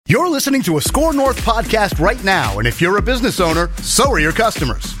You're listening to a Score North podcast right now, and if you're a business owner, so are your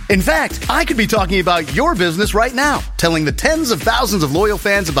customers. In fact, I could be talking about your business right now, telling the tens of thousands of loyal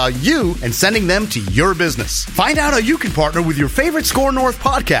fans about you and sending them to your business. Find out how you can partner with your favorite Score North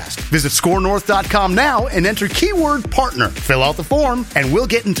podcast. Visit scorenorth.com now and enter keyword partner. Fill out the form, and we'll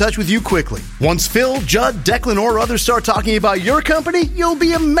get in touch with you quickly. Once Phil, Judd, Declan, or others start talking about your company, you'll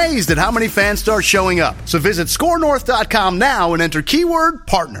be amazed at how many fans start showing up. So visit scorenorth.com now and enter keyword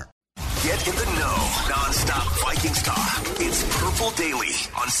partner. Get in the know. Non-stop Vikings talk. It's Purple Daily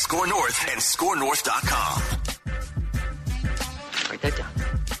on Score North and scorenorth.com. Write that down.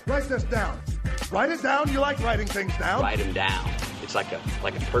 Write this down. Write it down. You like writing things down? Write them down. It's like a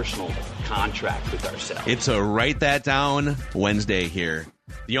personal contract with ourselves. It's a Write That Down Wednesday here.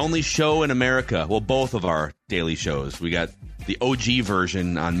 The only show in America, well, both of our daily shows. We got the OG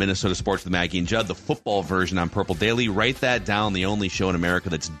version on Minnesota Sports with Maggie and Judd, the football version on Purple Daily. Write That Down, the only show in America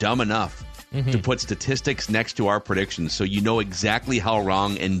that's dumb enough to put statistics next to our predictions so you know exactly how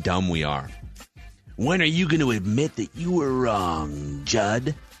wrong and dumb we are. When are you going to admit that you were wrong,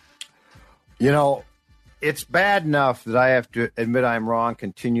 Judd? You know, it's bad enough that I have to admit I'm wrong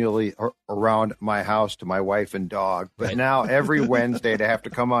continually around my house to my wife and dog. But now every Wednesday to have to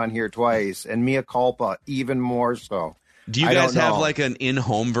come on here twice, and mea culpa even more so. Do you guys have like an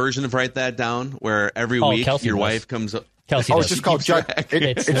in-home version of Write That Down where every week Kelsey your does. wife comes up? Kelsey it's just called Judd.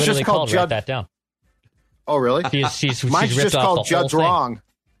 It's just called Judd. Write That Down. Oh, really? She's Mine's ripped just off called the Judd's whole thing. Wrong.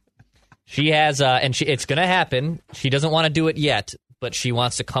 She has, it's going to happen. She doesn't want to do it yet, but she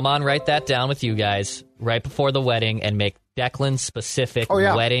wants to come on Write That Down with you guys right before the wedding and make Declan-specific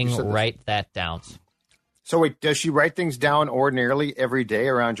wedding Write That Downs. So wait, does she write things down ordinarily every day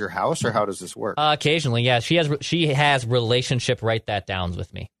around your house, or how does this work? Occasionally, yeah. She has relationship Write That Downs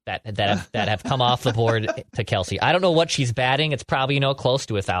with me that have come off the board to Kelsey. I don't know what she's batting. It's probably close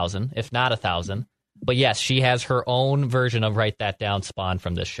to 1,000, if not 1,000. But yes, she has her own version of Write That Down spawned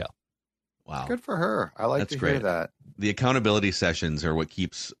from this show. Wow, good for her. I like to hear that. The accountability sessions are what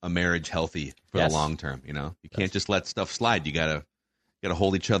keeps a marriage healthy for the long term. You know, you can't just let stuff slide. You gotta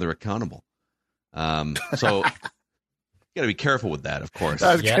hold each other accountable. So you got to be careful with that, of course.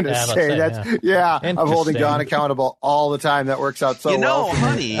 I was going to say that's I'm holding Don accountable all the time. That works out so well. You know,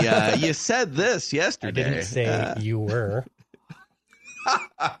 honey, you said this yesterday. I didn't say you were.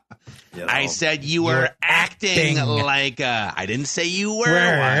 I said you were acting like I didn't say you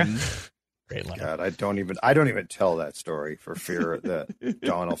were one. Great line. God, I don't even tell that story for fear that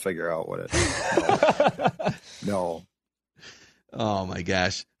Don will figure out what it is. No. Oh, my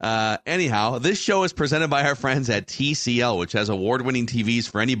gosh. Anyhow, this show is presented by our friends at TCL, which has award-winning TVs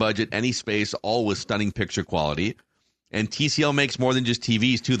for any budget, any space, all with stunning picture quality. And TCL makes more than just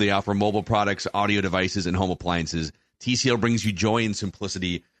TVs, too. They offer mobile products, audio devices, and home appliances. TCL brings you joy and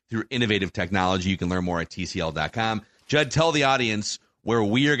simplicity through innovative technology. You can learn more at TCL.com. Judd, tell the audience where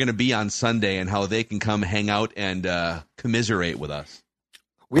we are going to be on Sunday and how they can come hang out and commiserate with us.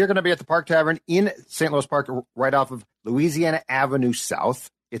 We are going to be at the Park Tavern in St. Louis Park, right off of Louisiana Avenue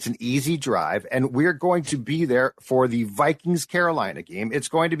South. It's an easy drive, and we're going to be there for the Vikings-Carolina game. It's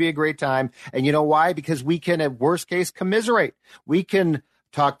going to be a great time, and you know why? Because we can, at worst case, commiserate. We can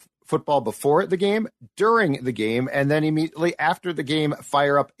talk football before the game, during the game, and then immediately after the game,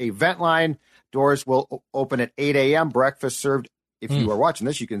 fire up a vent line. Doors will open at 8 a.m., breakfast served. If you are watching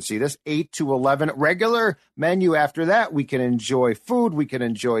this, you can see this, 8 to 11. Regular menu after that. We can enjoy food. We can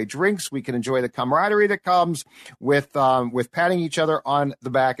enjoy drinks. We can enjoy the camaraderie that comes with patting each other on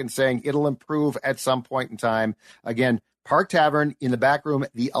the back and saying it'll improve at some point in time. Again, Park Tavern in the back room,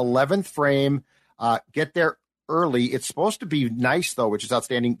 the 11th frame. Get there early. It's supposed to be nice, though, which is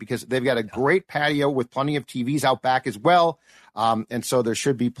outstanding because they've got a great patio with plenty of TVs out back as well. And so there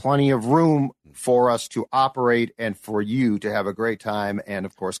should be plenty of room for us to operate and for you to have a great time and,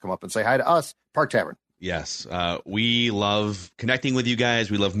 of course, come up and say hi to us, Park Tavern. Yes. We love connecting with you guys.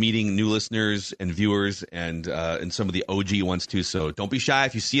 We love meeting new listeners and viewers and some of the OG ones, too. So don't be shy.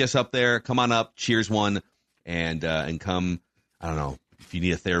 If you see us up there, come on up, cheers one, and come, I don't know, if you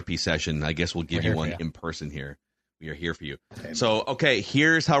need a therapy session, I guess we'll give you one in person here. We are here for you. Amen. So, okay,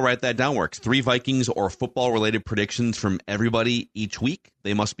 here's how Write That Down works. 3 Vikings or football-related predictions from everybody each week.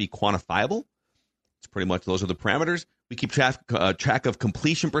 They must be quantifiable. It's pretty much those are the parameters. We keep track of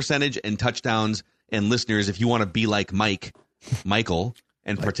completion percentage and touchdowns. And listeners, if you want to be like Michael,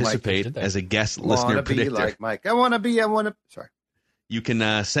 and participate as a guest listener predictor. Like Mike. I want to. Sorry. You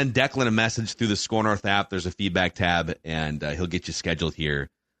can send Declan a message through the Score North app. There's a feedback tab, and he'll get you scheduled here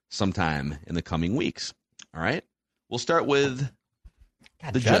sometime in the coming weeks. All right? We'll start with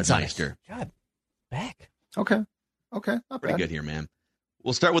the Juddmeister. God, back. Okay. Pretty good here, man.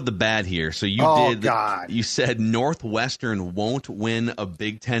 We'll start with the bad here. So you said Northwestern won't win a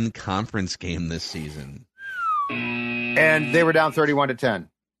Big Ten conference game this season. And they were down 31-10.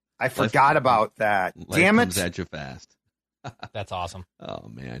 I forgot about that. Damn it. Comes at you fast. That's awesome. Oh,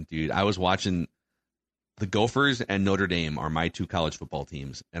 man, dude. I was watching the Gophers and Notre Dame are my two college football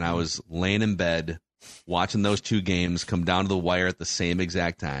teams. And I was laying in bed watching those two games come down to the wire at the same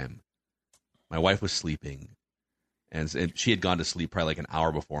exact time. My wife was sleeping. And she had gone to sleep probably like an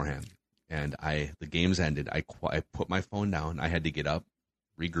hour beforehand. And the games ended. I put my phone down. I had to get up,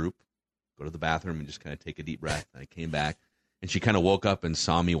 regroup, go to the bathroom, and just kind of take a deep breath. And I came back, and she kind of woke up and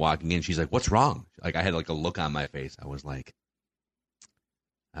saw me walking in. She's like, "What's wrong?" Like I had like a look on my face. I was like,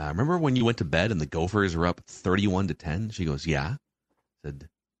 "Remember when you went to bed and the Gophers were up 31-10?" She goes, "Yeah." I said,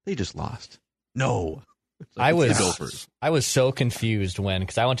 "They just lost." No. I was so confused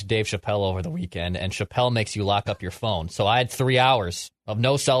because I went to Dave Chappelle over the weekend, and Chappelle makes you lock up your phone. So I had 3 hours of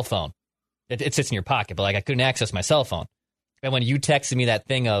no cell phone. It sits in your pocket, but like I couldn't access my cell phone. And when you texted me that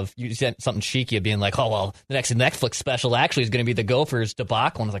thing you sent something cheeky of being like, "Oh well, the next Netflix special actually is going to be the Gophers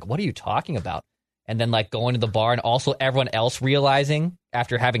debacle," and I was like, "What are you talking about?" And then like going to the bar, and also everyone else realizing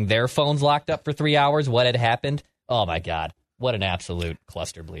after having their phones locked up for 3 hours what had happened. Oh my God, what an absolute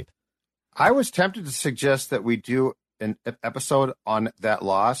cluster bleep. I was tempted to suggest that we do an episode on that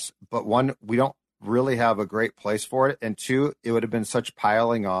loss, but one, we don't really have a great place for it, and two, it would have been such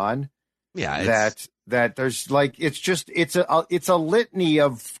piling on. Yeah, that there's like it's a litany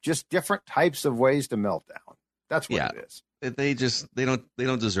of just different types of ways to melt down. That's what it is. They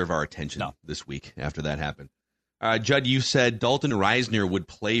don't deserve our attention this week after that happened. Judd, you said Dalton Reisner would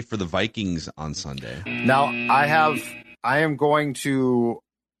play for the Vikings on Sunday. Now I am going to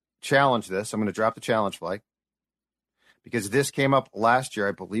challenge this. I'm going to drop the challenge flag because this came up last year,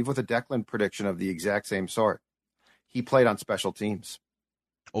 I believe, with a Declan prediction of the exact same sort. He played on special teams.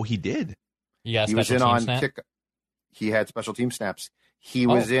 Oh, he did. He was in on kick. He had special team snaps. He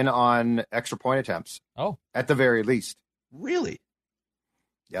was in on extra point attempts. Oh, at the very least. Really?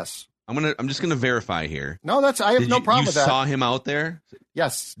 Yes. I'm just gonna verify here. No, I have no problem with that. You saw him out there?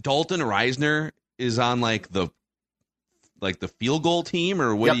 Yes. Dalton Reisner is on like the field goal team,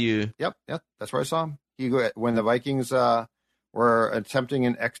 or what do you? Yep. That's where I saw him. When the Vikings were attempting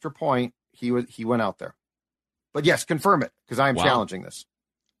an extra point, he went out there. But yes, confirm it because I am challenging this.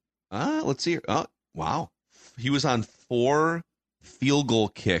 Let's see. Oh, wow. He was on 4 field goal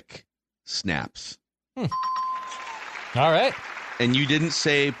kick snaps. All right. And you didn't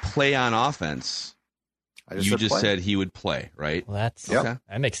say play on offense. You just said he would play, right? Well,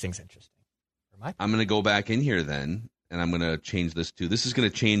 that makes things interesting. I'm going to go back in here then, and I'm going to change this to. This is going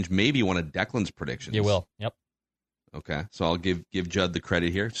to change maybe one of Declan's predictions. You will. Yep. Okay, so I'll give Judd the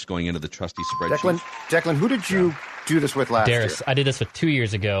credit here. Just going into the trusty spreadsheet. Declan, who did you do this with last year? I did this with 2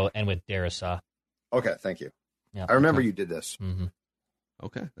 years ago and with Darisaw. Okay, thank you. Yep. I remember you did this. Mm-hmm.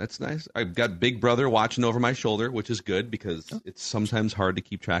 Okay, that's nice. I've got Big Brother watching over my shoulder, which is good because it's sometimes hard to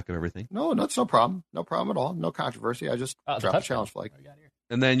keep track of everything. No, that's no problem. No problem at all. No controversy. I just dropped the challenge flag.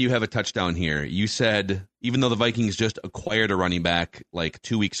 And then you have a touchdown here. You said, even though the Vikings just acquired a running back like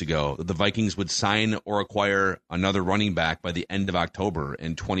 2 weeks ago, the Vikings would sign or acquire another running back by the end of October.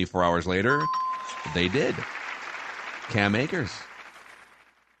 And 24 hours later, they did. Cam Akers.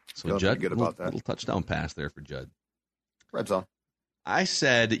 So Judd, good about that. Little touchdown pass there for Judd. Red zone. I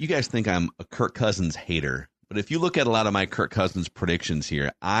said, you guys think I'm a Kirk Cousins hater. But if you look at a lot of my Kirk Cousins predictions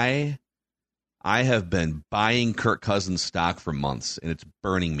here, I have been buying Kirk Cousins stock for months, and it's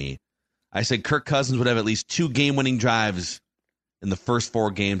burning me. I said Kirk Cousins would have at least 2 game-winning drives in the first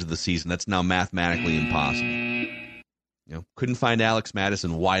 4 games of the season. That's now mathematically impossible. Couldn't find Alex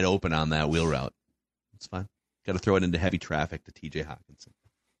Madison wide open on that wheel route. It's fine. Got to throw it into heavy traffic to T.J. Hockenson.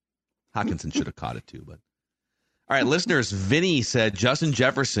 Hockenson should have caught it too, but. All right, listeners, Vinny said Justin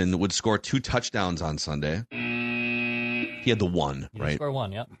Jefferson would score 2 touchdowns on Sunday. He had the 1, right? He scored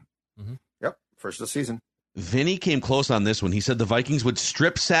 1, yep. Mm-hmm. Yep, first of the season. Vinny came close on this one. He said the Vikings would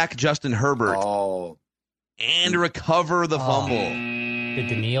strip sack Justin Herbert and recover the fumble. Did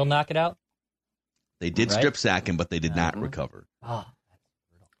Daniil knock it out? They did strip sack him, but they did not recover.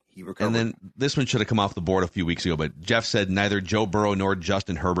 He recovered. And then this one should have come off the board a few weeks ago, but Jeff said neither Joe Burrow nor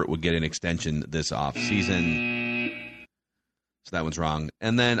Justin Herbert would get an extension this offseason. So that one's wrong.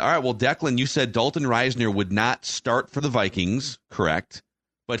 And then, all right, well, Declan, you said Dalton Reisner would not start for the Vikings, correct?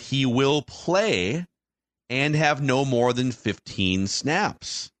 But he will play and have no more than 15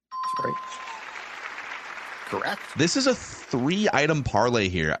 snaps. That's right. Correct. This is a 3-item parlay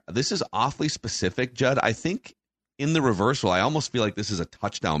here. This is awfully specific, Judd. I think in the reversal, I almost feel like this is a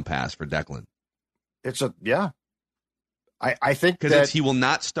touchdown pass for Declan. I think because he will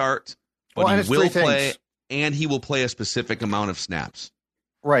not start, but well, he will play, things. and he will play a specific amount of snaps.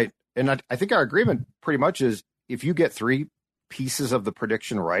 Right. And I think our agreement pretty much is if you get 3 pieces of the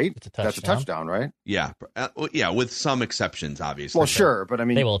prediction right, that's a touchdown, right? Yeah. Yeah, with some exceptions, obviously. Well, sure, but I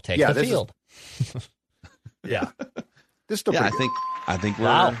mean... They will take the field. Yeah. This is still pretty good. I think we're...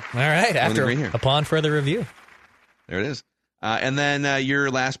 Wow. All right. Upon further review. There it is. And then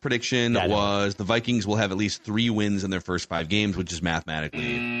your last prediction was the Vikings will have at least 3 wins in their first 5 games, which is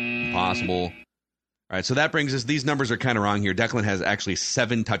mathematically impossible. All right, so that brings us, these numbers are kind of wrong here. Declan has actually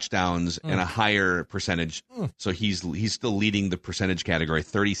 7 touchdowns and a higher percentage. So he's still leading the percentage category,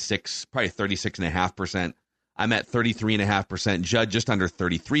 36, probably 36.5%. I'm at 33.5%. Judd just under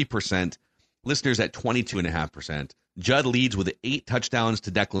 33%. Listeners at 22.5%. Judd leads with 8 touchdowns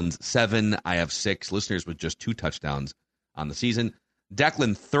to Declan's 7. I have 6. Listeners with just 2 touchdowns on the season.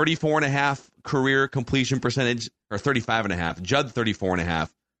 Declan, 34.5 career completion percentage, or 35.5. Judd, 34.5.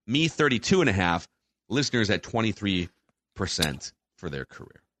 Me, 32.5. Listeners at 23% for their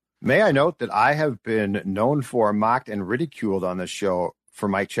career. May I note that I have been known for, mocked, and ridiculed on this show for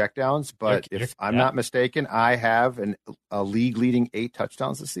my checkdowns, but if I'm not mistaken, I have a league-leading 8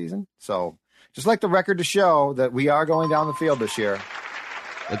 touchdowns this season. So just like the record to show that we are going down the field this year.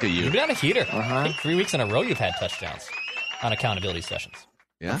 Look at you. You've been on a heater. I think 3 weeks in a row you've had touchdowns on accountability sessions.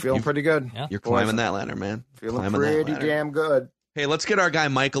 Yeah, I'm feeling pretty good. Yeah. You're climbing that ladder, man. Feeling pretty damn good. Hey, let's get our guy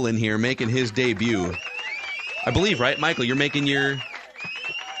Michael in here making his debut. I believe, right, Michael? You're making your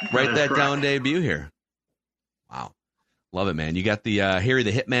down debut here. Wow. Love it, man. You got the Harry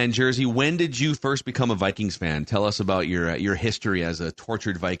the Hitman jersey. When did you first become a Vikings fan? Tell us about your history as a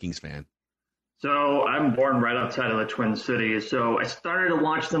tortured Vikings fan. So I'm born right outside of the Twin Cities. So I started to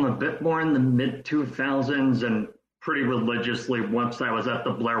watch them a bit more in the mid-2000s and pretty religiously once I was at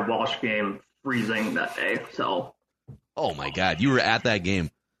the Blair Walsh game freezing that day. So... Oh, my God. You were at that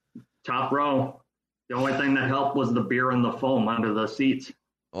game. Top row. The only thing that helped was the beer and the foam under the seats.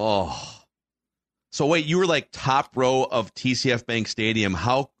 Oh. So, wait, you were like top row of TCF Bank Stadium.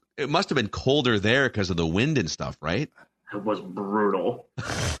 It must have been colder there because of the wind and stuff, right? It was brutal.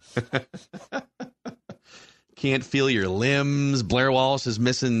 Can't feel your limbs. Blair Walsh is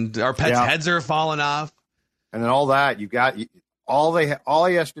missing. Our pets' heads are falling off. And then all that, all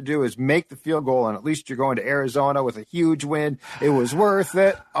he has to do is make the field goal, and at least you're going to Arizona with a huge win. It was worth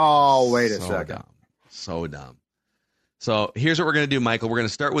it. Oh, wait a second. Dumb. So dumb. So here's what we're going to do, Michael. We're going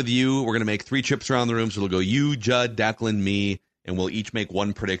to start with you. We're going to make 3 trips around the room. So it'll go you, Judd, Declan, me, and we'll each make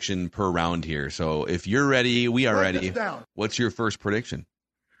 1 prediction per round here. So if you're ready, we are ready. What's your first prediction?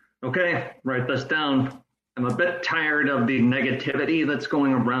 Okay, write this down. I'm a bit tired of the negativity that's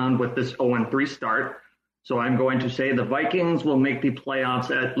going around with this 0-3 start. So I'm going to say the Vikings will make the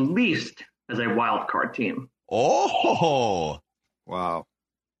playoffs at least as a wild card team. Oh, wow.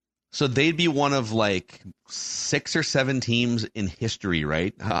 So they'd be one of like 6 or 7 teams in history,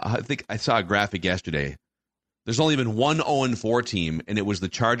 right? I think I saw a graphic yesterday. There's only been one 0-4 team, and it was the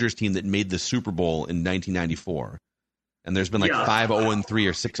Chargers team that made the Super Bowl in 1994. And there's been like 5 0-3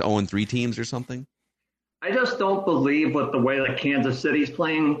 or 6 0-3 teams or something. I just don't believe with the way that Kansas City's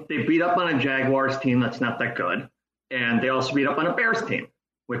playing. They beat up on a Jaguars team that's not that good. And they also beat up on a Bears team,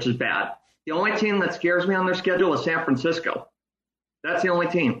 which is bad. The only team that scares me on their schedule is San Francisco. That's the only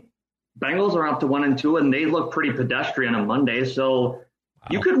team. Bengals are up to 1-2, and they look pretty pedestrian on Monday. So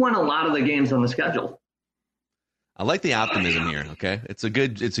you could win a lot of the games on the schedule. I like the optimism here, okay? It's a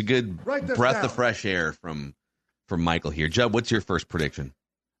good breath of fresh air from Michael here. Judd, what's your first prediction?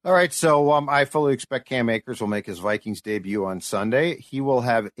 All right, so I fully expect Cam Akers will make his Vikings debut on Sunday. He will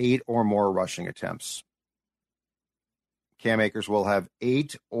have 8 or more rushing attempts. Cam Akers will have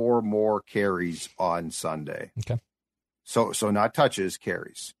 8 or more carries on Sunday. Okay. So not touches,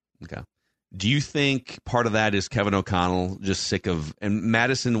 carries. Okay. Do you think part of that is Kevin O'Connell just sick of, and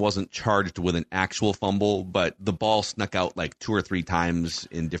Madison wasn't charged with an actual fumble, but the ball snuck out like 2 or 3 times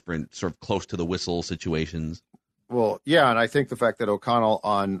in different sort of close to the whistle situations? Well, yeah, and I think the fact that O'Connell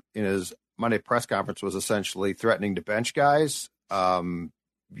in his Monday press conference was essentially threatening to bench guys,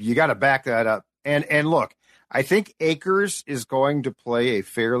 you got to back that up. And look, I think Akers is going to play a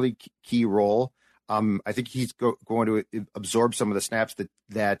fairly key role. I think he's going to absorb some of the snaps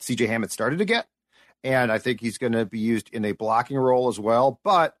that C.J. Hammond started to get, and I think he's going to be used in a blocking role as well.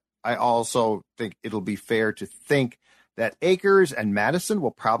 But I also think it'll be fair to think that Akers and Madison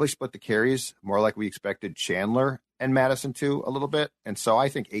will probably split the carries more like we expected Chandler and Madison to a little bit. And so I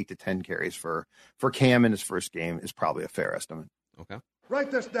think 8 to 10 carries for Cam in his first game is probably a fair estimate. Okay.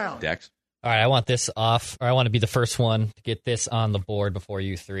 Write this down. Dex. All right, I want this off, or I want to be the first one to get this on the board before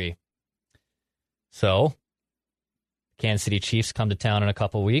you 3. So, Kansas City Chiefs come to town in a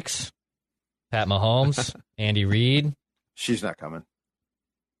couple weeks. Pat Mahomes, Andy Reid. She's not coming.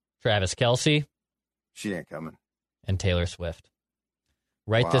 Travis Kelce. She ain't coming. And Taylor Swift.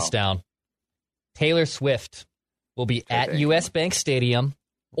 Write this down. Taylor Swift will be at US Bank Stadium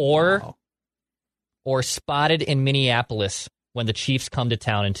or spotted in Minneapolis when the Chiefs come to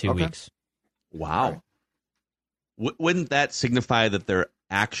town in 2 weeks. Wow. Wouldn't that signify that they're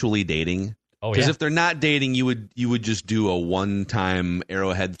actually dating? Oh, because if they're not dating, you would just do a one-time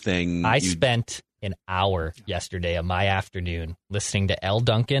Arrowhead thing. I spent an hour yesterday of my afternoon listening to Elle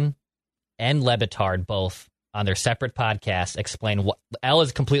Duncan and Lebitard both on their separate podcasts explain what Elle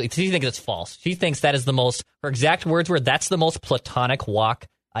is completely. She thinks it's false. She thinks that is her exact words were, "That's the most platonic walk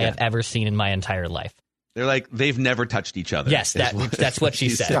I have ever seen in my entire life." They're like, they've never touched each other. Yes, that's what she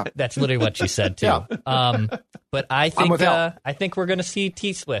said. Yeah. That's literally what she said too. But I think we're going to see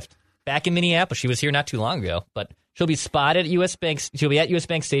T Swift back in Minneapolis. She was here not too long ago, but she'll be spotted at US Bank. She'll be at US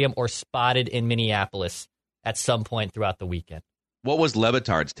Bank Stadium or spotted in Minneapolis at some point throughout the weekend. What was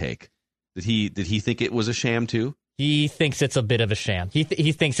Lebitard's take? Did he think it was a sham too? He thinks it's a bit of a sham. He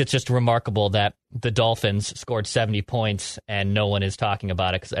thinks it's just remarkable that the Dolphins scored 70 points and no one is talking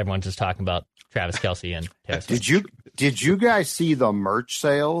about it because everyone's just talking about Travis Kelce and Taylor Swift. Did you guys see the merch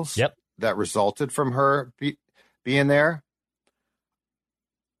sales? Yep. That resulted from her being there?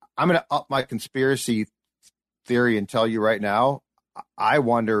 I'm going to up my conspiracy theory and tell you right now. I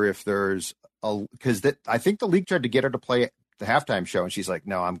wonder if there's because I think the league tried to get her to play the halftime show, and she's like,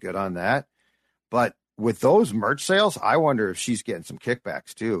 "No, I'm good on that." But with those merch sales, I wonder if she's getting some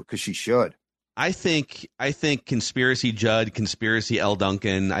kickbacks too, because she should. I think conspiracy Judd, conspiracy L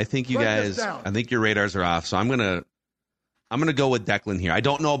Duncan. I think you guys. I think your radars are off. So I'm gonna go with Declan here. I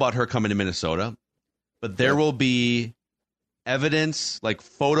don't know about her coming to Minnesota, but there will be evidence, like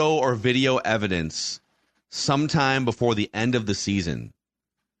photo or video evidence, sometime before the end of the season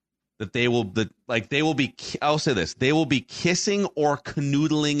that they will be. I'll say this: they will be kissing or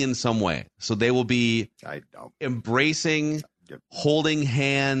canoodling in some way. So they will be embracing. Holding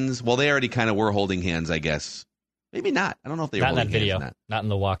hands. Well, they already kind of were holding hands, I guess. Maybe not. I don't know if they were holding hands. Not in that video. Not in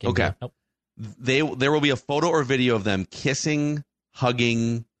the walking. Okay. Nope. There will be a photo or video of them kissing,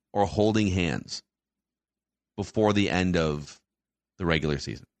 hugging, or holding hands before the end of the regular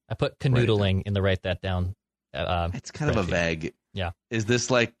season. I put canoodling in the write that down. It's kind of a vague. Yeah. Is this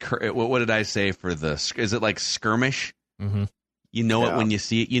like, what did I say for this? Is it like skirmish? Mm-hmm. You know it when you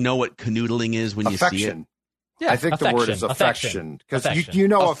see it. You know what canoodling is when you see it. Yeah, I think the word is affection because you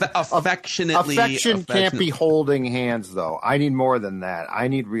know affectionately. Affection can't be holding hands though. I need more than that. I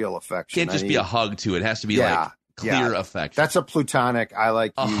need real affection. Can't just be a hug too. It has to be like clear affection. That's a platonic. I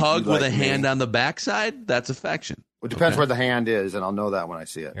like a hug with a hand on the backside. That's affection. It depends where the hand is, and I'll know that when I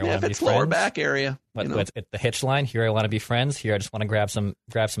see it. If it's lower back area. At the hitch line. Here, I want to be friends. Here, I just want to grab some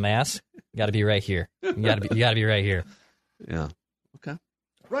ass. You got to be right here. You got to be right here. Yeah. Okay.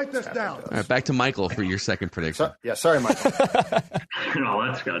 Write this down. All right, back to Michael for your second prediction. Sorry, Michael. No,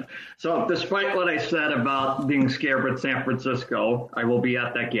 that's good. So despite what I said about being scared with San Francisco, I will be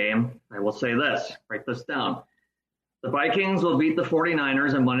at that game. I will say this. Write this down. The Vikings will beat the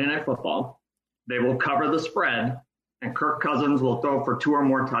 49ers in Monday Night Football. They will cover the spread, and Kirk Cousins will throw for 2 or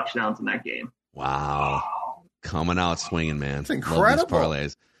more touchdowns in that game. Wow. Coming out swinging, man. It's incredible. Love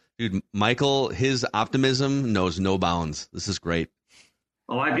these parlays. Dude, Michael, his optimism knows no bounds. This is great.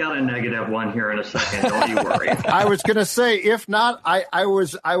 Oh, I've got a negative one here in a second. Don't you worry. I was going to say, if not, I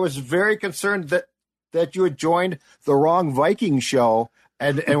was very concerned that you had joined the wrong Viking show,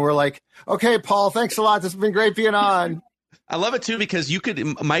 and we're like, okay, Paul, thanks a lot. This has been great being on. I love it too because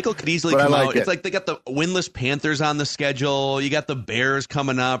Michael could easily come out. It's like they got the winless Panthers on the schedule. You got the Bears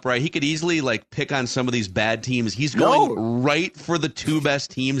coming up, right? He could easily pick on some of these bad teams. He's going right for the 2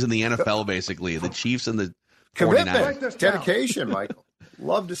 best teams in the NFL, basically, the Chiefs and the 49ers. Dedication, Michael.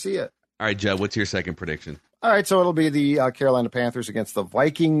 Love to see it. All right, Jeb, what's your second prediction? All right, so it'll be the Carolina Panthers against the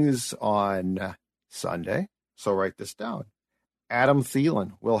Vikings on Sunday. So write this down. Adam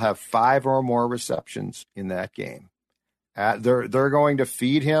Thielen will have 5 or more receptions in that game. They're going to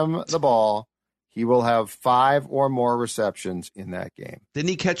feed him the ball. He will have 5 or more receptions in that game. Didn't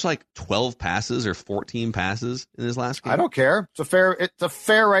he catch 12 passes or 14 passes in his last game? I don't care. It's a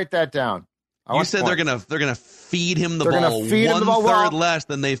fair write that down. You said they're gonna feed him the ball 1/3 less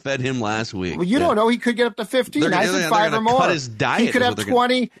than they fed him last week. Well, you don't know. He could get up to 15. I said 5 or more. Cut his diet. He could have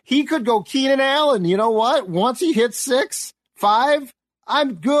 20. He could go Keenan Allen. You know what? Once he hits 6, 5,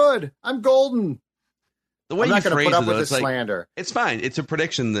 I'm good. I'm golden. The way you phrase it, though, it's slander. It's fine. It's a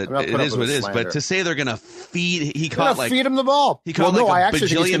prediction that it is what it is. But to say they're gonna feed, he caught feed him the ball. He caught I actually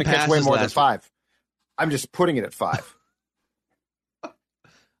think he's bajillion going to catch way passes more than last 5. I'm just putting it at 5.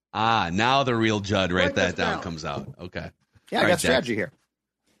 Now the real Judd, write that down, comes out. Okay. Yeah, I got strategy here.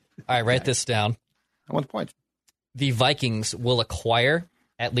 All right, write this down. I want the points. The Vikings will acquire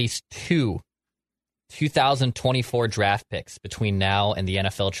at least 2 2024 draft picks between now and the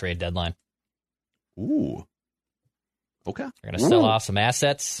NFL trade deadline. Ooh. Okay. They're going to sell off some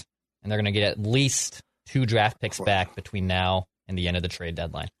assets, and they're going to get at least 2 draft picks back between now and the end of the trade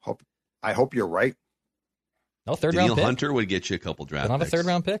deadline. I hope you're right. No third-round pick. Hunter would get you a couple draft picks. Not a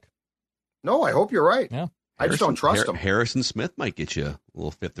third-round pick? No, I hope you're right. Yeah. I just don't trust him. Harrison Smith might get you a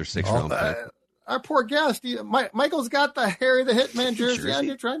little 5th or 6th round pick. Our poor guest, Michael's got the Harry the Hitman jersey on.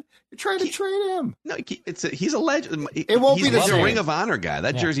 You're trying to trade him. No, he's a legend. It won't be the He's same. a Ring of Honor guy.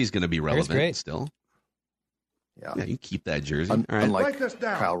 That jersey's going to be relevant still. Yeah, you keep that jersey. All right. Unlike Write this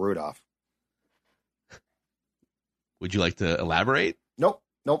down. Kyle Rudolph. Would you like to elaborate? Nope.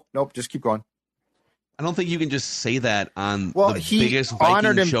 Just keep going. I don't think you can just say that on the biggest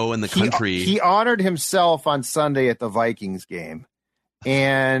Viking show in the country. He honored himself on Sunday at the Vikings game.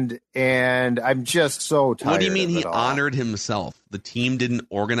 And I'm just so tired. What do you mean of he it all. honored himself? The team didn't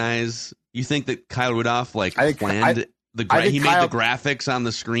organize. You think that Kyle Rudolph planned he made the graphics on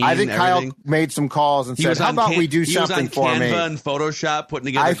the screen? I think and Kyle everything? made some calls and said, "How about we do something for me?" He was on Canva and Photoshop putting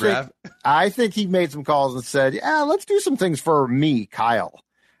together graphics. I think he made some calls and said, "Yeah, let's do some things for me, Kyle."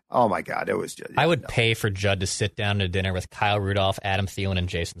 Oh my God, it was just. I would pay for Judd to sit down to dinner with Kyle Rudolph, Adam Thielen, and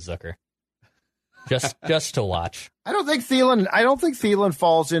Jason Zucker. Just to watch. I don't think Thielen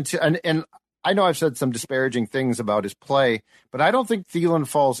falls into and I know I've said some disparaging things about his play, but I don't think Thielen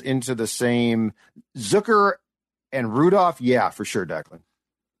falls into the same Zucker and Rudolph. Yeah, for sure, Declan.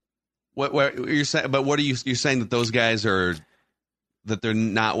 What you're saying? But what are you're saying that those guys are that they're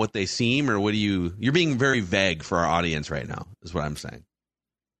not what they seem, or what do you're being very vague for our audience right now? Is what I'm saying.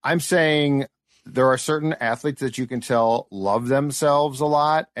 I'm saying there are certain athletes that you can tell love themselves a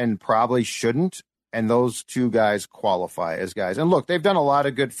lot and probably shouldn't. And those 2 guys qualify as guys. And look, they've done a lot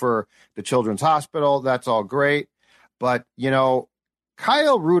of good for the Children's Hospital. That's all great. But, Kyle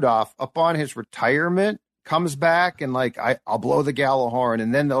Rudolph, upon his retirement, comes back and I'll blow the gallows horn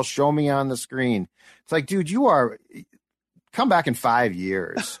and then they'll show me on the screen. It's like, dude, come back in 5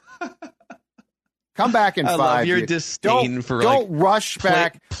 years. Come back in 5 years. I love your disdain for don't rush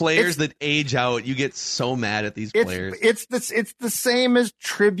back. Players that age out. You get so mad at these players. It's the same as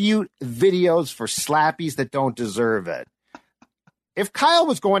tribute videos for slappies that don't deserve it. If Kyle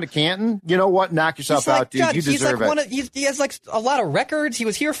was going to Canton, you know what? Knock yourself out, dude. Judd, you deserve it. He has a lot of records. He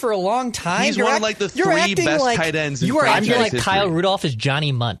was here for a long time. He's one of the 3 best tight ends. You are acting like history. Kyle Rudolph is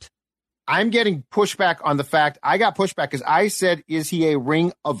Johnny Munt. I'm getting pushback on the fact I got pushback because I said, "Is he a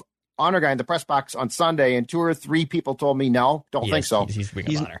Ring of Honor guy in the press box on Sunday?" And 2 or 3 people told me no, don't think so. He's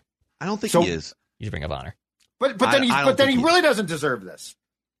Ring of Honor. I don't think he is. He's Ring of Honor. But then he really doesn't deserve this.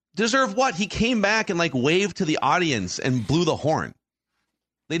 Deserve what? He came back and waved to the audience and blew the horn.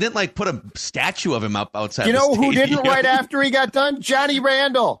 They didn't put a statue of him up outside. You know who didn't right after he got done? Johnny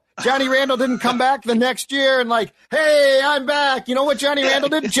Randall. Johnny Randall didn't come back the next year and hey, I'm back. You know what Johnny Randall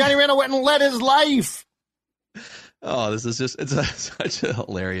did? Johnny Randall went and led his life. Oh, this is such a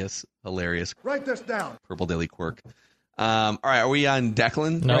hilarious. Write this down. Purple Daily quirk. All right, are we on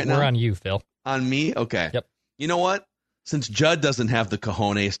Declan? No, right now? We're on you, Phil. On me? Okay. Yep. You know what? Since Judd doesn't have the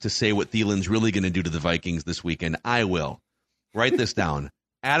cojones to say what Thielen's really going to do to the Vikings this weekend, I will. Write this down.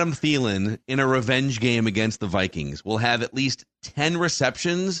 Adam Thielen, in a revenge game against the Vikings, will have at least 10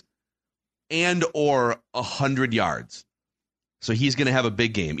 receptions and or 100 yards. So he's going to have a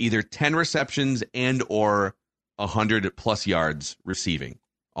big game, either 10 receptions and or 100+ yards receiving.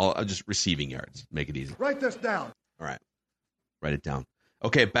 Just receiving yards. Make it easy. Write this down. All right. Write it down.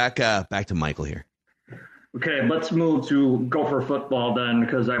 Okay, back to Michael here. Okay, let's move to Gopher football then,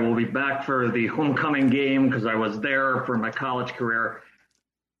 because I will be back for the homecoming game because I was there for my college career.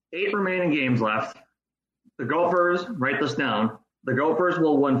 8 remaining games left. The Gophers, write this down, the Gophers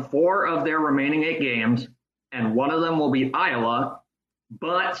will win 4 of their remaining 8 games, and one of them will be Iowa,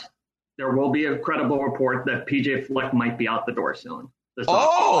 but there will be a credible report that PJ Fleck might be out the door soon.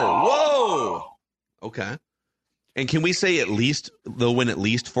 Whoa! Okay. And can we say at least they'll win at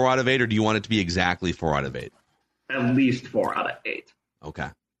least 4 out of 8, or do you want it to be exactly 4 out of 8? At least 4 out of 8. Okay.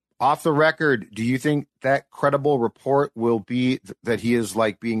 Off the record, do you think that credible report will be that he is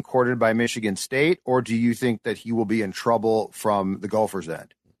being courted by Michigan State, or do you think that he will be in trouble from the Gophers'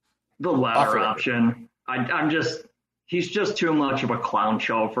 end? The latter option. He's just too much of a clown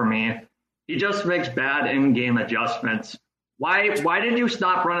show for me. He just makes bad in-game adjustments. Why did you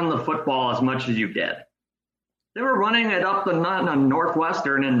stop running the football as much as you did? They were running it up the nut on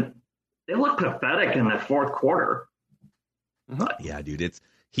Northwestern, and they looked pathetic in the fourth quarter. Yeah, dude,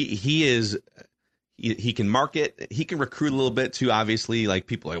 He can market. He can recruit a little bit too. Obviously, like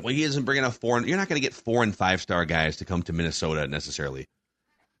people are like, well, he isn't bringing enough you're not going to get 4 and 5 star guys to come to Minnesota necessarily.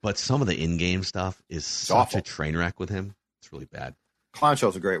 But some of the in-game stuff is such awful. A train wreck with him. It's really bad. Clown show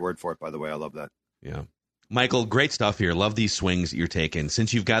is a great word for it, by the way. I love that. Yeah. Michael, great stuff here. Love these swings that you're taking.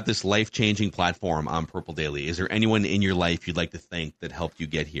 Since you've got this life-changing platform on Purple Daily, is there anyone in your life you'd like to thank that helped you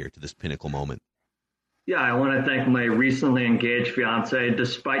get here to this pinnacle moment? Yeah, I want to thank my recently engaged fiance,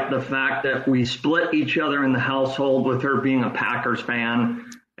 despite the fact that we split each other in the household with her being a Packers fan.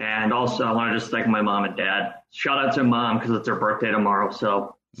 And also, I want to just thank my mom and dad. Shout out to mom because it's her birthday tomorrow.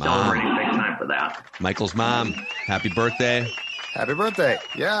 So celebrating big time for that. Michael's mom, happy birthday. Happy birthday.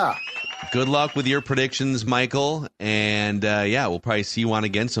 Yeah. Good luck with your predictions, Michael. And we'll probably see you on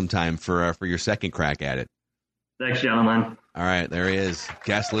again sometime for your second crack at it. Thanks, gentlemen. All right, there he is.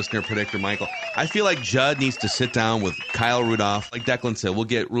 Guest listener predictor, Michael. I feel like Judd needs to sit down with Kyle Rudolph. Like Declan said, we'll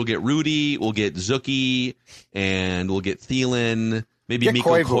get Rudy, we'll get Zuki, and we'll get Thielen, maybe Get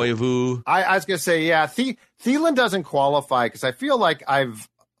Mikko Koivu. I was gonna say, yeah, Thielen doesn't qualify because I feel like I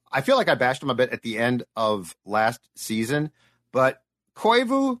bashed him a bit at the end of last season, but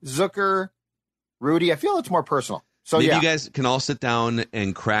Koivu, Zucker, Rudy, I feel it's more personal. So maybe yeah, you guys can all sit down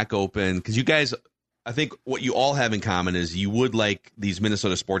and crack open because you guys. I think what you all have in common is you would like these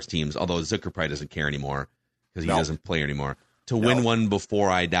Minnesota sports teams, although Zucker probably doesn't care anymore because he doesn't play anymore, to win one before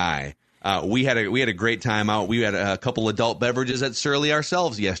I die. We had a great time out. We had a couple adult beverages at Surly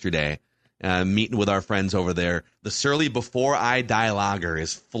ourselves yesterday, meeting with our friends over there. The Surly Before I Die Lager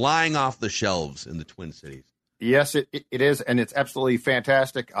is flying off the shelves in the Twin Cities. Yes, it is, and it's absolutely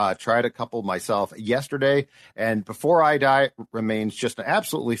fantastic. Tried a couple myself yesterday, and Before I Die remains just an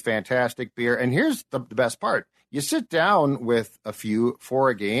absolutely fantastic beer. And here's the best part. You sit down with a few for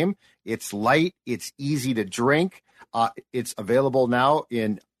a game. It's light. It's easy to drink. It's available now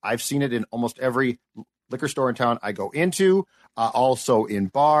I've seen it in almost every liquor store in town I go into, also in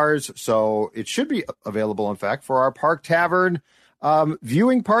bars. So it should be available, in fact, for our Park Tavern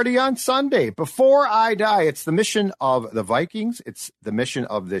viewing party on Sunday. Before I Die. It's the mission of the Vikings. It's the mission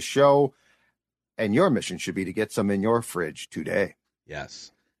of this show. And your mission should be to get some in your fridge today.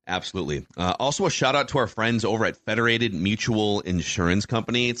 Yes, absolutely. Also, a shout out to our friends over at Federated Mutual Insurance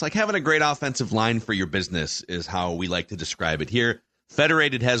Company. It's like having a great offensive line for your business is how we like to describe it here.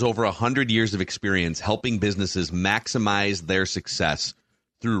 Federated has over 100 years of experience helping businesses maximize their success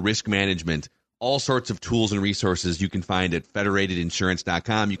through risk management. All sorts of tools and resources you can find at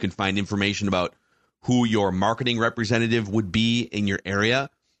federatedinsurance.com. You can find information about who your marketing representative would be in your area,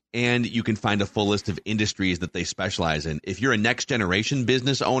 and you can find a full list of industries that they specialize in. If you're a next generation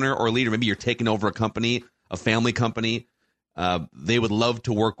business owner or leader, maybe you're taking over a company, a family company, they would love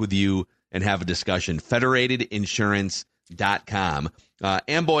to work with you and have a discussion. Federatedinsurance.com.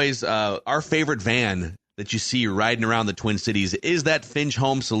 And boys, our favorite van that you see riding around the Twin Cities is that Finch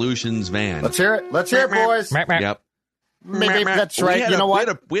Home Solutions van. Let's hear it. Let's hear it, boys. Yep. Maybe that's right. You know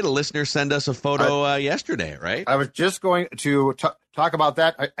what? We had a listener send us a photo yesterday, right? I was just going to talk about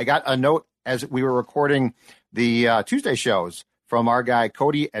that. I got a note as we were recording the Tuesday shows from our guy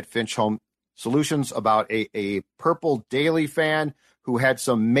Cody at Finch Home Solutions about a Purple Daily fan who had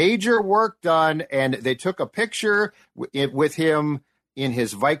some major work done, and they took a picture with him in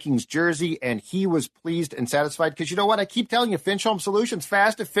his Vikings jersey, and he was pleased and satisfied because you know what? I keep telling you, Finch Home Solutions,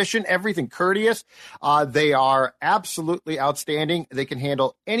 fast, efficient, everything courteous. They are absolutely outstanding. They can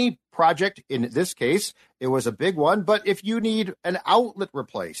handle any project. In this case, it was a big one, but if you need an outlet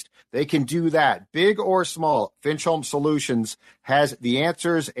replaced, they can do that. Big or small, Finch Home Solutions has the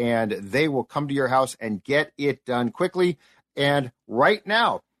answers, and they will come to your house and get it done quickly. And right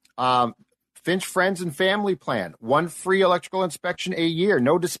now, Finch Friends and Family Plan, 1 free electrical inspection a year,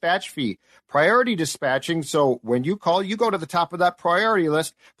 no dispatch fee, priority dispatching. So when you call, you go to the top of that priority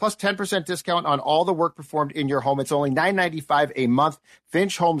list, plus 10% discount on all the work performed in your home. It's only $9.95 a month.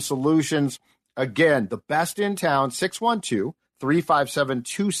 Finch Home Solutions, again, the best in town,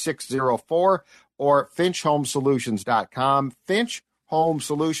 612-357-2604 or finchhomesolutions.com,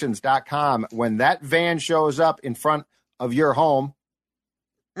 finchhomesolutions.com. When that van shows up in front of your home,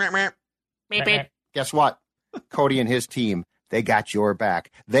 guess what? Cody and his team, they got your back.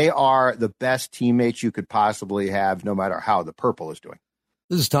 They are the best teammates you could possibly have, no matter how the Purple is doing.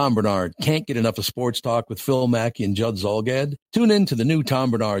 This is Tom Bernard. Can't get enough of sports talk with Phil Mackey and Judd Zolgad? Tune in to the new Tom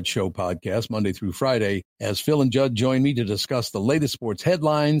Bernard Show podcast Monday through Friday as Phil and Judd join me to discuss the latest sports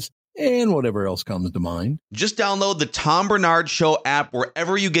headlines and whatever else comes to mind. Just download the Tom Bernard Show app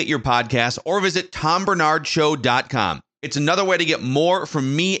wherever you get your podcasts or visit tombernardshow.com. It's another way to get more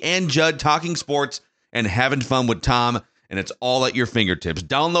from me and Judd talking sports and having fun with Tom and it's all at your fingertips.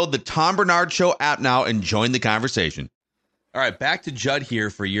 Download the Tom Bernard Show app now and join the conversation. All right, back to Judd here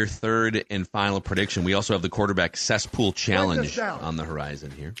for your third and final prediction. We also have the quarterback cesspool challenge on the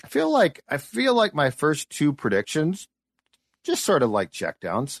horizon here. I feel like my first two predictions just sort of like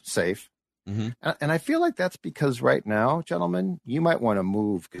checkdowns, safe. Mm-hmm. And I feel like that's because right now, gentlemen, you might want to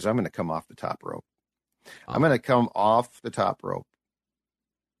move because I'm going to come off the top rope. I'm going to come off the top rope.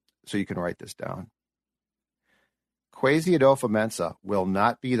 So you can write this down. Kwesi Adolfo-Mensah will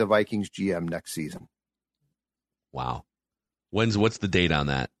not be the Vikings GM next season. Wow. What's the date on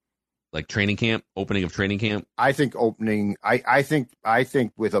that? Like training camp, opening of training camp? I think opening. I think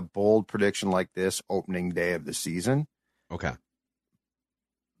with a bold prediction like this, opening day of the season. Okay.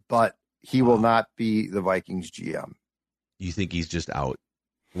 But he will not be the Vikings GM. You think he's just out?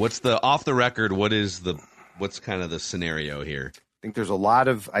 What's the off the record? What's kind of the scenario here? I think there's a lot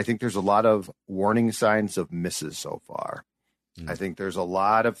of warning signs of misses so far. I think there's a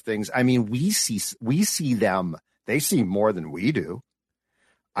lot of things. I mean, we see them. They see more than we do.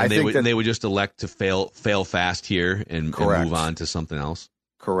 And they would just elect to fail fast here and move on to something else.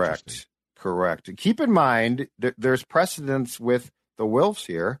 Correct. Keep in mind that there's precedence with the Wilfs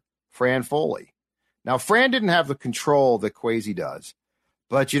here, Fran Foley. Now, Fran didn't have the control that Kwesi does,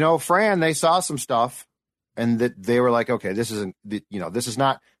 but Fran, they saw some stuff, and that they were like, okay, this is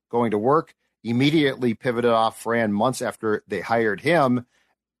not going to work. Immediately pivoted off Fran months after they hired him,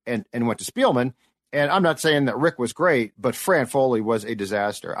 and went to Spielman. And I'm not saying that Rick was great, but Fran Foley was a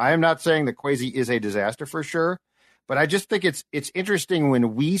disaster. I am not saying that Kwesi is a disaster for sure. But I just think it's interesting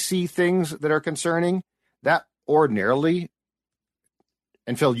when we see things that are concerning that ordinarily,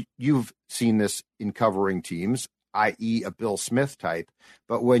 and Phil, you've seen this in covering teams, i.e. a Bill Smith type,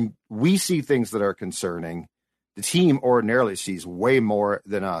 but when we see things that are concerning, the team ordinarily sees way more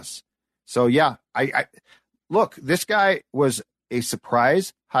than us. So yeah, I look, this guy was a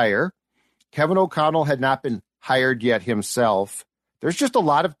surprise hire. Kevin O'Connell had not been hired yet himself. There's just a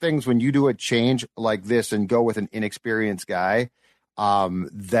lot of things when you do a change like this and go with an inexperienced guy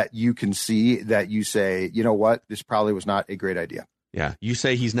that you can see that you say, you know what, this probably was not a great idea. Yeah, you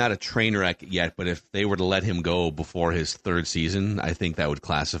say he's not a train wreck yet, but if they were to let him go before his third season, I think that would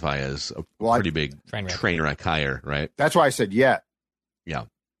classify as a pretty big train wreck hire, right? That's why I said yet. Yeah.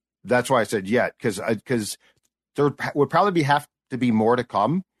 That's why I said yet, because there would probably have to be more to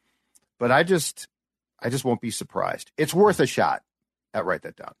come, but I just won't be surprised. It's worth a shot. Write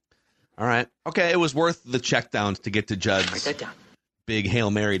that down. All right. Okay, it was worth the checkdowns to get to Judd's big Hail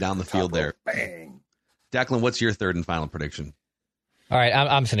Mary down the field there. Bang. Declan, what's your third and final prediction? All right,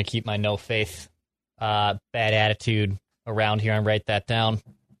 I'm just going to keep my no faith, bad attitude around here and write that down.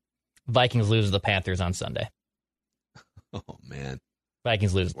 Vikings lose to the Panthers on Sunday. Oh, man.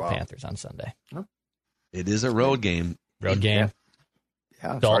 Vikings lose to the Panthers on Sunday. It is a road game. Road game.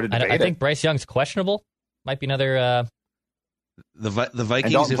 Yeah, I think Bryce Young's questionable. Might be another... The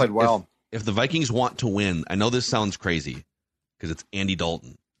Vikings, Dalton played well. If the Vikings want to win, I know this sounds crazy because it's Andy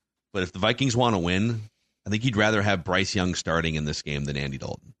Dalton, but if the Vikings want to win, I think you'd rather have Bryce Young starting in this game than Andy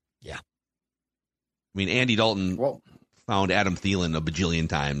Dalton. Yeah. I mean, Andy Dalton found Adam Thielen a bajillion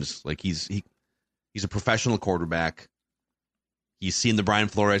times. Like he's a professional quarterback. He's seen the Brian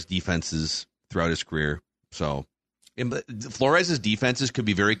Flores defenses throughout his career. So Flores' defenses could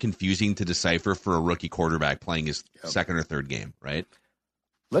be very confusing to decipher for a rookie quarterback playing his second or third game, right?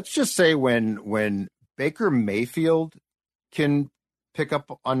 Let's just say when Baker Mayfield can pick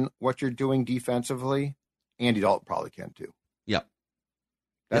up on what you're doing defensively, Andy Dalton probably can too. Yep.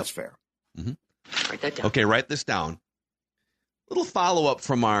 That's fair. Mm-hmm. Write that down. Okay, write this down. Little follow-up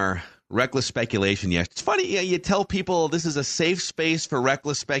from our reckless speculation. Yes, it's funny. You tell people this is a safe space for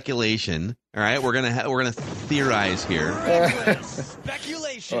reckless speculation. All right, we're gonna theorize here.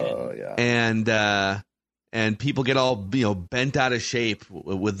 Speculation. Oh yeah. And people get all bent out of shape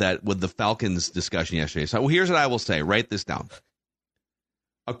with the Falcons discussion yesterday. So here's what I will say. Write this down.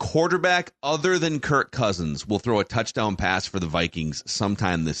 A quarterback other than Kirk Cousins will throw a touchdown pass for the Vikings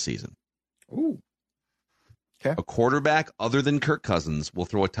sometime this season. Ooh. Okay. A quarterback other than Kirk Cousins will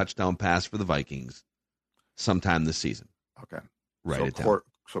throw a touchdown pass for the Vikings sometime this season. Okay. Write it down.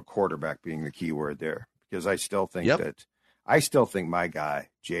 So quarterback being the key word there, because I still think my guy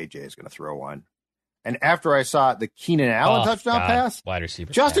JJ is going to throw one. And after I saw the Keenan Allen touchdown pass, wide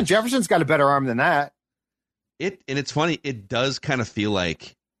receiver, Justin Jefferson's got a better arm than that. And it's funny. It does kind of feel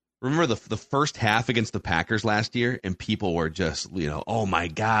like, remember the first half against the Packers last year, and people were just, oh my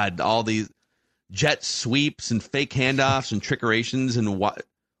God, all these jet sweeps and fake handoffs and trickerations, and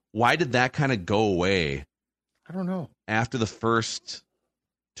why did that kind of go away? I don't know. After the first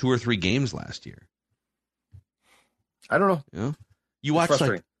 2 or 3 games last year, I don't know. Yeah. You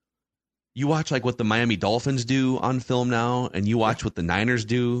watch like what the Miami Dolphins do on film now, and you watch what the Niners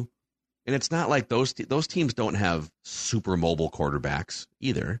do, and it's not like those teams don't have super mobile quarterbacks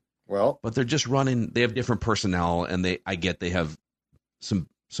either. Well, but they're just running. They have different personnel, and they have some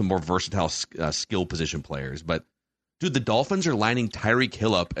more versatile skill position players. But dude, the Dolphins are lining Tyreek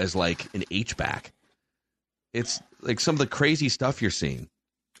Hill up as like an H-back. It's like some of the crazy stuff you're seeing.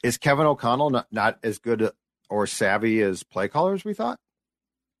 Is Kevin O'Connell not as good or savvy as play callers we thought?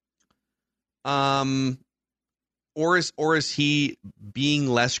 Or is he being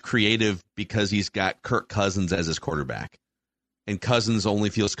less creative because he's got Kirk Cousins as his quarterback, and Cousins only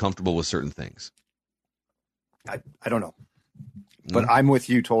feels comfortable with certain things? I don't know, but I'm with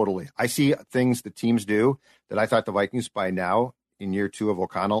you totally. I see things the teams do that I thought the Vikings by now in year 2 of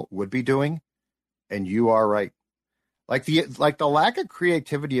O'Connell would be doing, and you are right. Like the lack of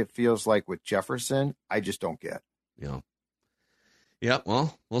creativity it feels like with Jefferson, I just don't get. Yeah.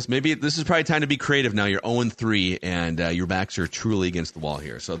 Well, maybe this is probably time to be creative now. You're 0-3, and your backs are truly against the wall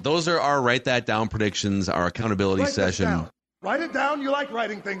here. So those are our write that down predictions, our accountability session. Write it down. You like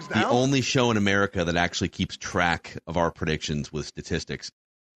writing things down. The only show in America that actually keeps track of our predictions with statistics.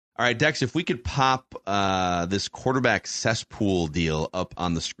 All right, Dex, if we could pop this quarterback cesspool deal up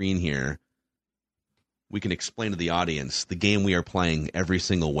on the screen here, we can explain to the audience the game we are playing every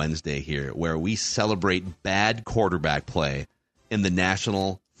single Wednesday here, where we celebrate bad quarterback play in the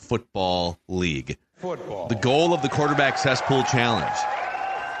National Football League. The goal of the quarterback cesspool challenge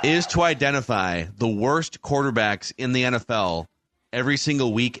is to identify the worst quarterbacks in the NFL every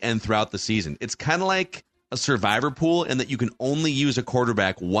single week and throughout the season. It's kind of like a survivor pool in that you can only use a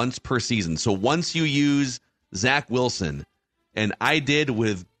quarterback once per season. So once you use Zach Wilson, and I did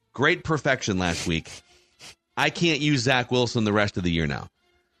with great perfection last week, I can't use Zach Wilson the rest of the year now.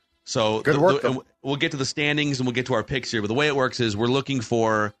 So good work. We'll get to the standings and we'll get to our picks here. But the way it works is we're looking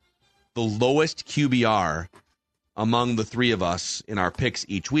for the lowest QBR among the three of us in our picks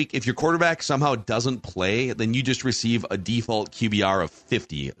each week. If your quarterback somehow doesn't play, then you just receive a default QBR of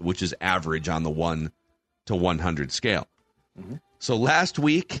 50, which is average on the 1 to 100 scale. Mm-hmm. So last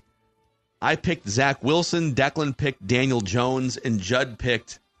week, I picked Zach Wilson, Declan picked Daniel Jones, and Judd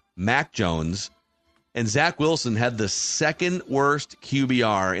picked Mac Jones. And Zach Wilson had the second worst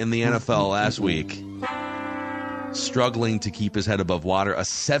QBR in the NFL last week, struggling to keep his head above water, a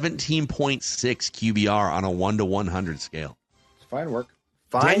 17.6 QBR on a 1 to 100 scale. Fine work.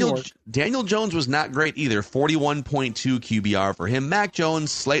 Daniel Jones was not great either, 41.2 QBR for him. Mac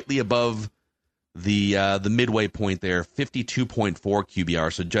Jones slightly above the midway point there, 52.4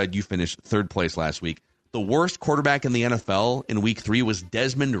 QBR. So, Judd, you finished third place last week. The worst quarterback in the NFL in week 3 was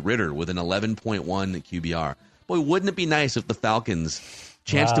Desmond Ridder with an 11.1 QBR. Boy, wouldn't it be nice if the Falcons'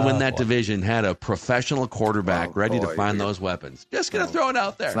 chance to win that division had a professional quarterback ready to find those weapons? Just going to throw it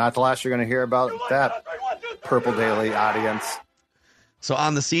out there. It's not the last you're going to hear about that, Purple Daily audience. So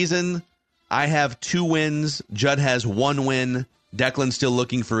on the season, I have 2 wins. Judd has 1 win. Declan's still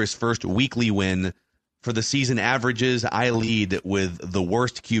looking for his first weekly win. For the season averages, I lead with the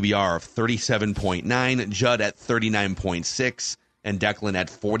worst QBR of 37.9, Judd at 39.6, and Declan at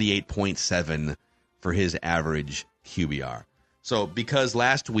 48.7 for his average QBR. So because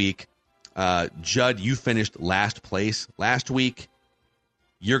last week, Judd, you finished last place. Last week,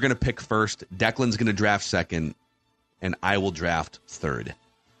 you're going to pick first, Declan's going to draft second, and I will draft third.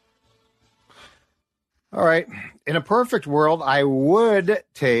 All right. In a perfect world, I would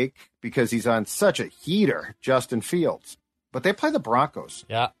take, because he's on such a heater, Justin Fields. But they play the Broncos.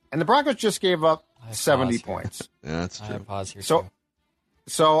 Yeah. And the Broncos just gave up 70 points. Yeah, that's true. I have pause here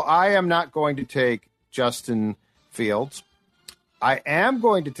so I am not going to take Justin Fields. I am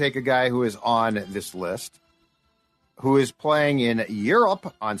going to take a guy who is on this list, who is playing in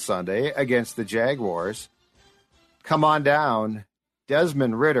Europe on Sunday against the Jaguars. Come on down,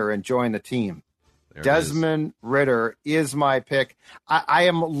 Desmond Ridder, and join the team. Desmond Ridder is my pick. I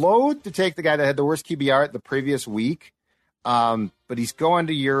am loath to take the guy that had the worst QBR the previous week, but he's going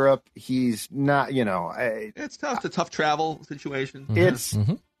to Europe. He's not, it's tough. It's a tough travel situation.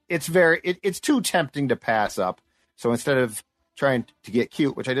 It's too tempting to pass up. So instead of trying to get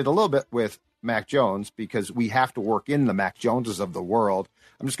cute, which I did a little bit with Mac Jones, because we have to work in the Mac Joneses of the world,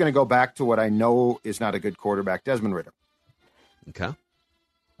 I'm just going to go back to what I know is not a good quarterback, Desmond Ridder. Okay.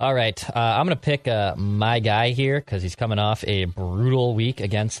 All right, I'm going to pick my guy here because he's coming off a brutal week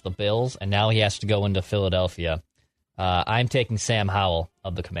against the Bills, and now he has to go into Philadelphia. I'm taking Sam Howell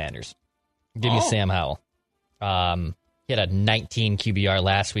of the Commanders. Give me Sam Howell. He had a 19 QBR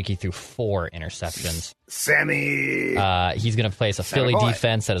last week. He threw 4 interceptions. Sammy! He's going to face a Philly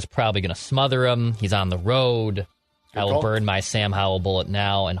defense that is probably going to smother him. He's on the road. I will burn my Sam Howell bullet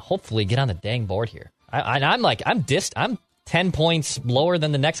now and hopefully get on the dang board here. I'm 10 points lower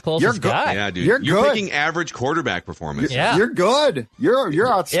than the next closest guy. Yeah, dude. You're good. picking average quarterback performance. Yeah. You're good. You're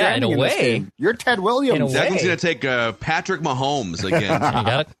outstanding. Yeah, in a way. This game. You're Ted Williams. Declan's going to take Patrick Mahomes again. You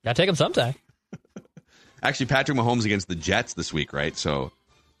gotta take him sometime. Actually, Patrick Mahomes against the Jets this week, right? So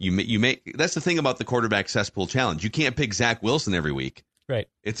you make that's the thing about the quarterback cesspool challenge. You can't pick Zach Wilson every week. Right.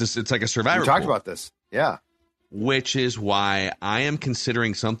 It's like a survivor. We talked pool, about this. Yeah. which is why I am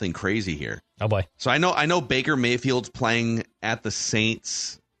considering something crazy here. Oh boy. So I know Baker Mayfield's playing at the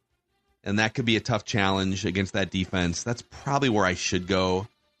Saints, and that could be a tough challenge against that defense. That's probably where I should go.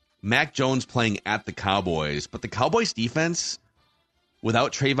 Mac Jones playing at the Cowboys, but the Cowboys defense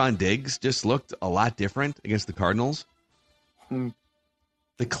without Trayvon Diggs just looked a lot different against the Cardinals.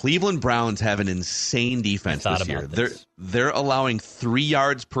 The Cleveland Browns have an insane defense this year. They're allowing 3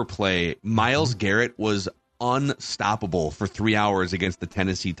 yards per play. Myles Garrett was unstoppable for 3 hours against the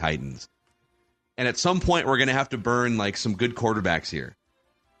Tennessee Titans. And at some point, we're going to have to burn like some good quarterbacks here.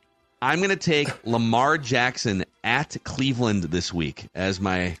 I'm going to take Lamar Jackson at Cleveland this week as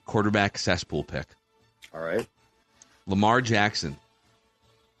my quarterback cesspool pick. All right. Lamar Jackson.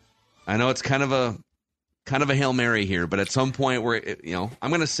 I know it's kind of a Hail Mary here, but at some point I'm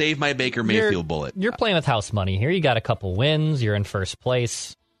going to save my Baker Mayfield bullet. You're playing with house money here. You got a couple wins. You're in first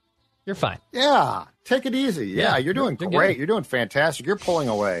place. You're fine. Yeah. Take it easy. Yeah, you're doing great. good. You're doing fantastic. You're pulling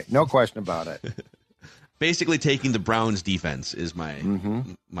away. No question about it. Basically taking the Browns defense is my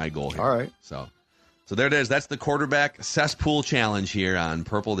goal here. All right. So there it is. That's the quarterback cesspool challenge here on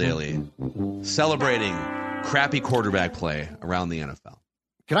Purple Daily. Celebrating crappy quarterback play around the NFL.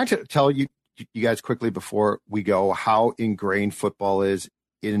 Can I tell you guys quickly before we go how ingrained football is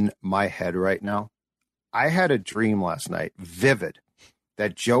in my head right now? I had a dream last night, vivid,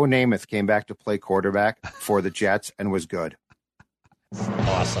 that Joe Namath came back to play quarterback for the Jets and was good.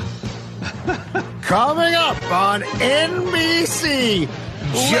 Awesome. Coming up on NBC,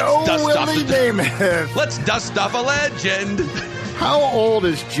 Joe Willie Namath. Let's dust off a legend. How old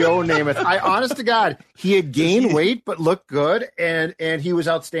is Joe Namath? Honest to God, he had gained weight but looked good, and he was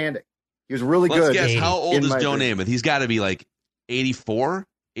outstanding. He was really good. Let's guess, how old is Joe Namath? He's got to be like 84,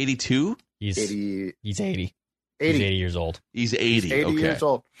 82? He's 80. 80. He's 80 years old. He's 80. He's 80 okay. years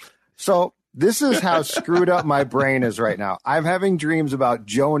old. So this is how screwed up my brain is right now. I'm having dreams about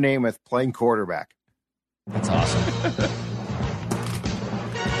Joe Namath playing quarterback. That's awesome.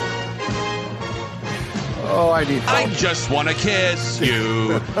 Oh, I just want to kiss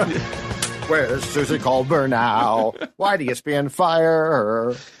you. Where's Susie Colbert now? Why do you spin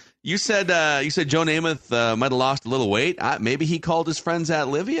fire? You said Joe Namath might have lost a little weight. Maybe he called his friends at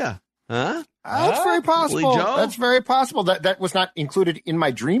Livia. Huh? That's very possible. Joe? That's very possible. That was not included in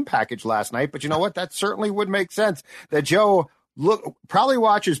my dream package last night, but you know what? That certainly would make sense. That Joe probably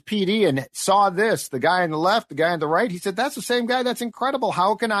watches PD and saw this, the guy on the left, the guy on the right. He said, that's the same guy. That's incredible.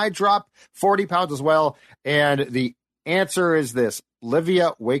 How can I drop 40 pounds as well? And the answer is this.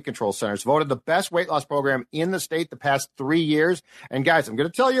 Livia Weight Control Centers voted the best weight loss program in the state the past 3 years. And guys, I'm going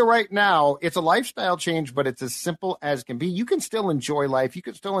to tell you right now, it's a lifestyle change, but it's as simple as can be. You can still enjoy life. You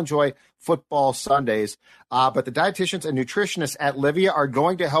can still enjoy football Sundays. But the dietitians and nutritionists at Livia are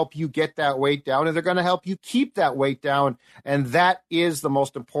going to help you get that weight down, and they're going to help you keep that weight down. And that is the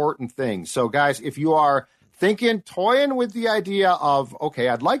most important thing. So guys, if you are toying with the idea of, okay,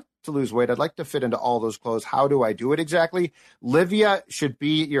 I'd like to lose weight, I'd like to fit into all those clothes, how do I do it exactly? Livia should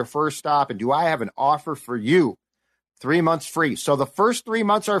be your first stop. And do I have an offer for you? 3 months free. So the first 3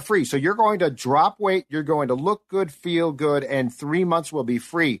 months are free. So you're going to drop weight, you're going to look good, feel good, and 3 months will be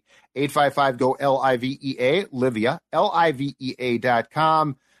free. 855-GO-LIVEA, Livia,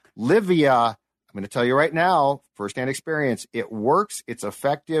 LIVEA.com. Livia, I'm going to tell you right now, firsthand experience, it works, it's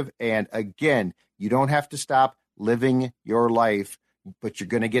effective, and again, you don't have to stop living your life, but you're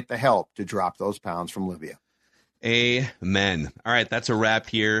going to get the help to drop those pounds from Livia. Amen. All right, that's a wrap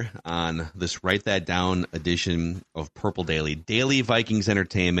here on this Write That Down edition of Purple Daily. Daily Vikings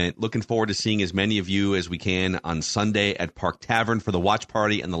entertainment. Looking forward to seeing as many of you as we can on Sunday at Park Tavern for the watch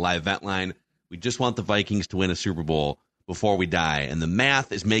party and the live vent line. We just want the Vikings to win a Super Bowl before we die, and the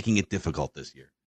math is making it difficult this year.